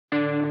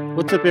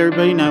What's up,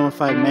 everybody?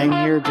 915 Mag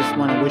here. Just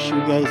want to wish you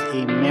guys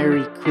a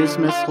Merry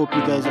Christmas. Hope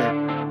you guys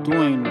are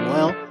doing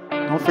well.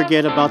 Don't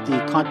forget about the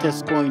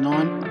contest going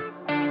on,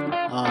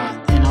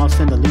 and I'll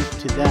send a link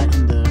to that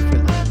for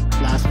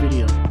the last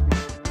video.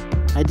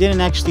 I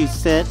didn't actually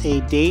set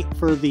a date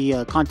for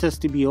the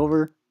contest to be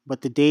over, but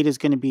the date is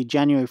going to be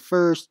January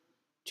 1st,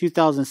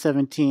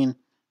 2017.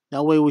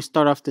 That way we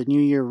start off the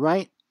new year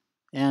right,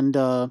 and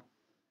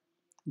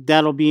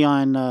that'll be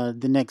on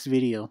the next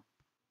video.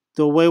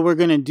 The way we're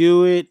going to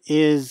do it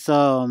is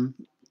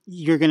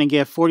you're going to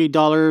get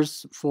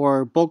 $40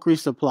 for bulk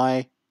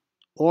resupply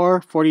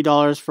or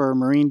 $40 for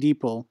Marine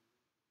Depot.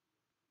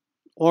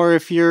 Or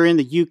if you're in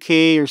the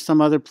UK or some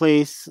other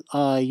place,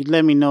 you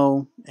let me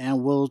know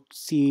and we'll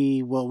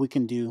see what we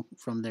can do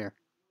from there.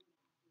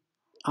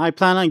 I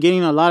plan on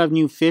getting a lot of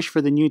new fish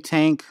for the new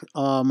tank.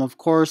 Of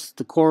course,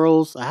 the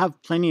corals. I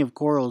have plenty of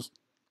corals.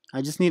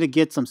 I just need to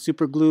get some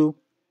super glue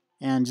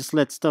and just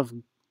let stuff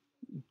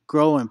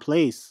grow in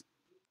place.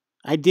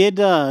 I did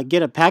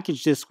get a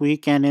package this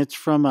week, and it's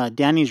from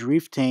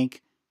DANNYSREEFTANK.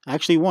 I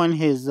actually won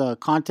his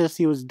contest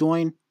he was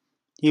doing.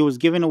 He was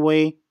giving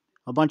away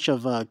a bunch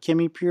of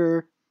Chemi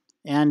Pure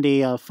and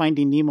a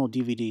Finding Nemo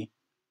DVD.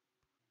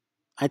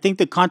 I think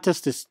the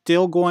contest is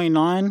still going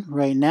on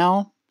right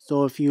now,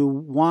 so if you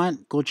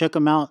want, go check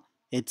him out.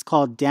 It's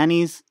called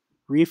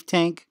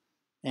DANNYSREEFTANK,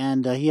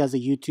 and he has a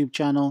YouTube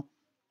channel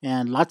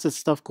and lots of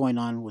stuff going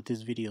on with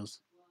his videos.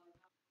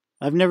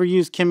 I've never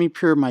used Chemi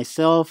Pure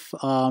myself.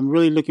 I'm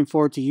really looking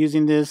forward to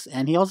using this.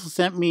 And he also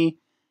sent me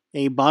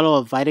a bottle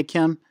of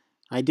Vitachem.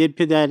 I did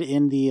put that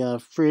in the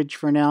fridge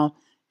for now.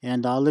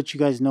 And I'll let you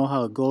guys know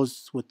how it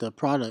goes with the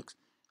products.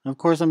 And of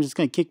course, I'm just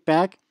going to kick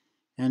back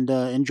and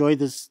enjoy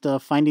this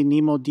Finding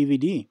Nemo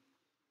DVD.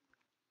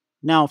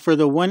 Now, for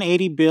the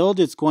 180 build,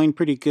 it's going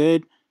pretty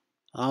good.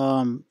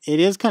 It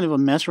is kind of a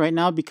mess right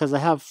now because I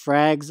have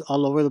frags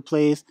all over the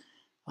place.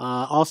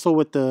 Also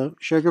with the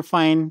sugar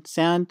fine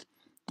sand.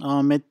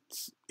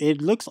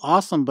 It looks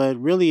awesome, but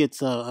really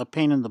it's a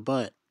pain in the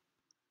butt.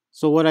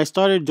 So what I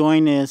started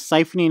doing is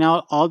siphoning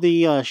out all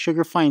the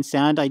sugar fine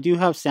sand. I do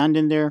have sand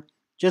in there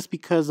just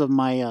because of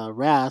my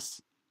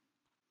wrasse,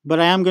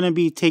 but I am going to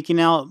be taking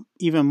out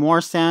even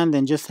more sand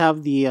and just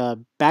have the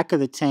back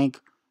of the tank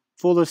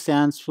full of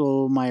sand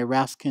so my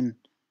wrasse can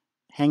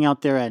hang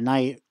out there at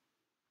night.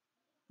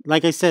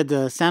 Like I said,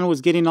 the sand was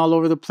getting all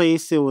over the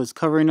place. It was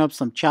covering up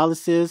some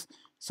chalices.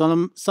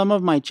 Some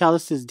of my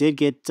chalices did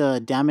get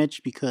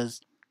damaged because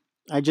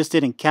I just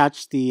didn't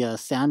catch the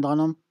sand on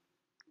them.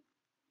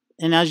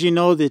 And as you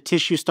know, the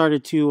tissue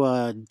started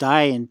to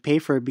die and pay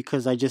for it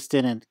because I just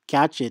didn't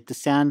catch it. The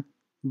sand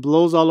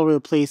blows all over the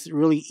place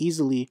really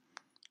easily.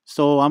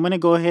 So I'm going to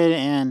go ahead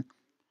and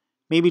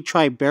maybe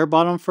try bare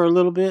bottom for a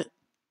little bit.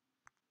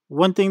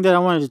 One thing that I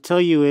wanted to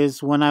tell you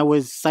is when I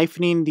was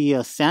siphoning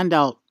the sand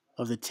out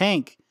of the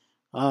tank,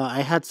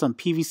 I had some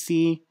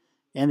PVC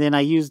and then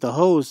I used the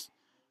hose.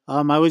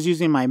 I was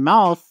using my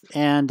mouth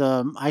and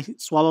I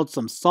swallowed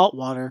some salt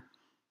water.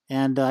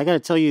 And I got to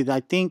tell you, I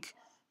think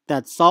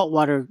that salt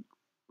water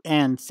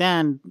and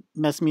sand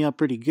messed me up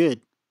pretty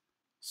good.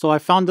 So I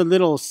found a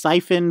little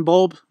siphon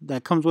bulb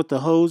that comes with the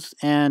hose.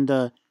 And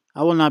I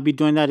will not be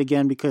doing that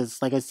again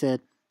because, like I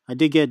said, I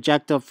did get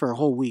jacked up for a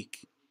whole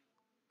week.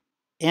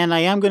 And I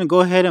am going to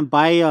go ahead and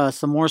buy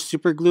some more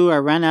super glue. I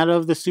ran out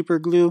of the super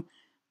glue.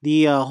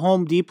 The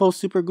Home Depot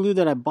super glue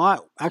that I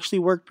bought actually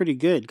worked pretty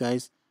good,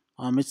 guys.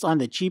 It's on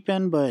the cheap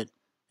end, but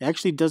it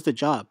actually does the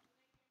job.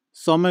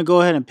 So I'm going to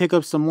go ahead and pick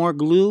up some more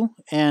glue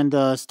and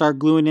start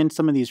gluing in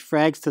some of these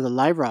frags to the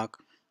live rock.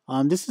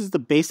 This is the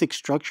basic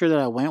structure that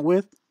I went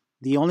with.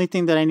 The only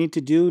thing that I need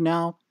to do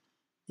now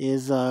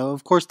is,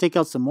 of course, take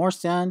out some more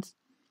sand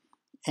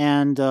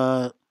and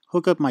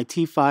hook up my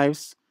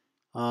T5s.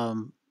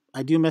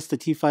 I do mess the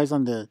T5s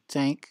on the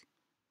tank.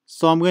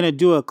 So I'm going to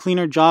do a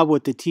cleaner job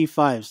with the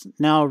T5s.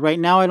 Now, right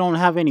now, I don't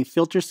have any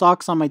filter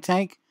socks on my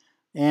tank.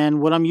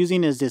 And what I'm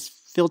using is this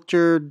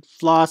filtered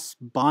floss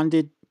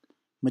bonded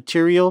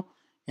material.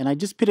 And I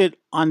just put it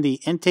on the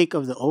intake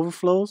of the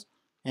overflows.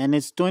 And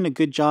it's doing a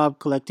good job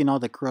collecting all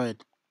the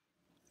crud.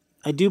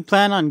 I do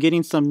plan on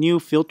getting some new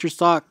filter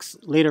socks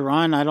later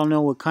on. I don't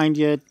know what kind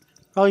yet.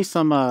 Probably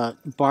some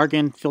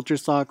bargain filter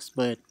socks,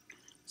 but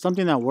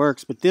something that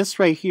works. But this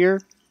right here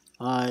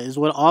is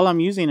what all I'm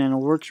using, and it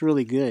works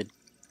really good.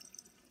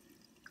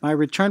 My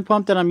return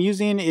pump that I'm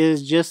using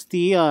is just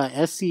the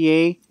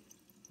SCA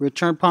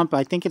return pump.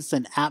 I think it's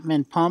an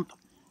Atman pump.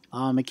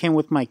 It came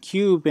with my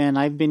cube and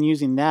I've been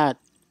using that.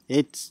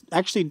 It's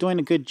actually doing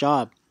a good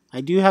job. I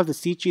do have the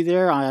Sichi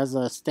there as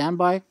a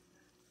standby,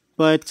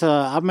 but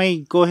I may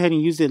go ahead and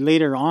use it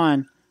later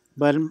on.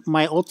 But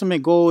my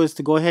ultimate goal is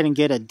to go ahead and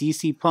get a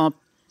DC pump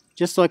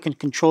just so I can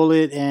control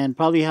it and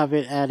probably have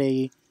it at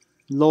a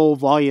low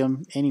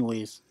volume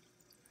anyways.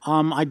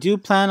 I do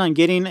plan on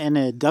getting an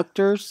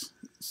adductors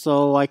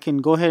so I can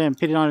go ahead and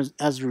put it on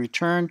as a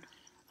return.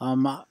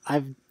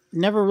 I've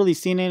never really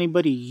seen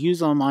anybody use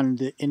them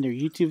in their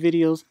YouTube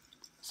videos,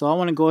 so I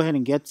want to go ahead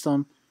and get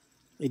some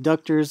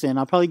adductors, and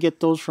I'll probably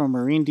get those from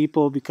Marine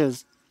Depot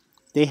because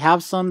they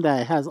have some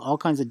that has all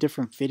kinds of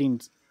different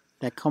fittings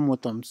that come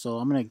with them. So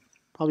I'm going to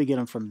probably get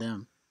them from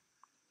them.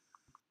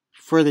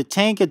 For the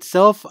tank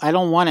itself, I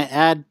don't want to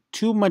add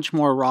too much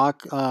more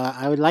rock.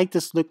 I would like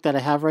this look that I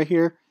have right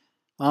here.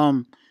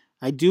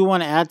 I do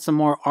want to add some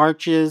more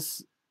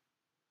arches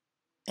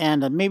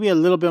and maybe a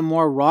little bit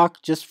more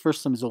rock just for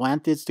some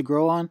zoanthids to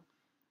grow on.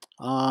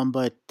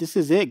 But this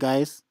is it,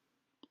 guys.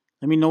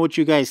 Let me know what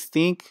you guys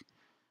think.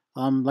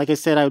 Like I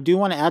said, I do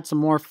want to add some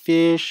more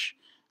fish,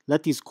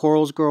 let these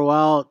corals grow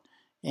out,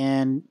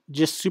 and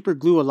just super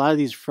glue a lot of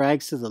these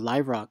frags to the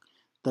live rock.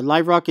 The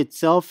live rock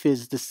itself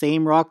is the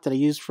same rock that I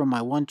used from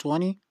my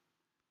 120.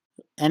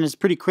 And it's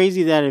pretty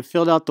crazy that it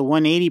filled out the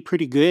 180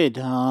 pretty good.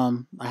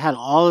 I had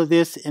all of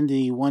this in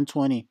the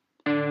 120.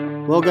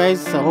 Well,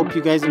 guys, I hope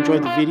you guys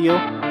enjoyed the video.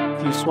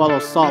 If you swallow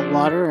salt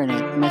water and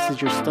it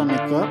messes your stomach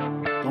up,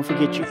 don't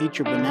forget you eat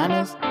your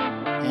bananas.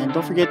 And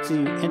don't forget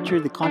to enter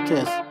the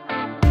contest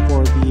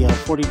for the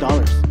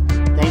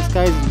 $40. Thanks,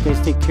 guys. You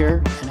guys take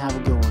care and have a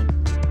good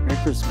one. Merry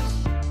Christmas.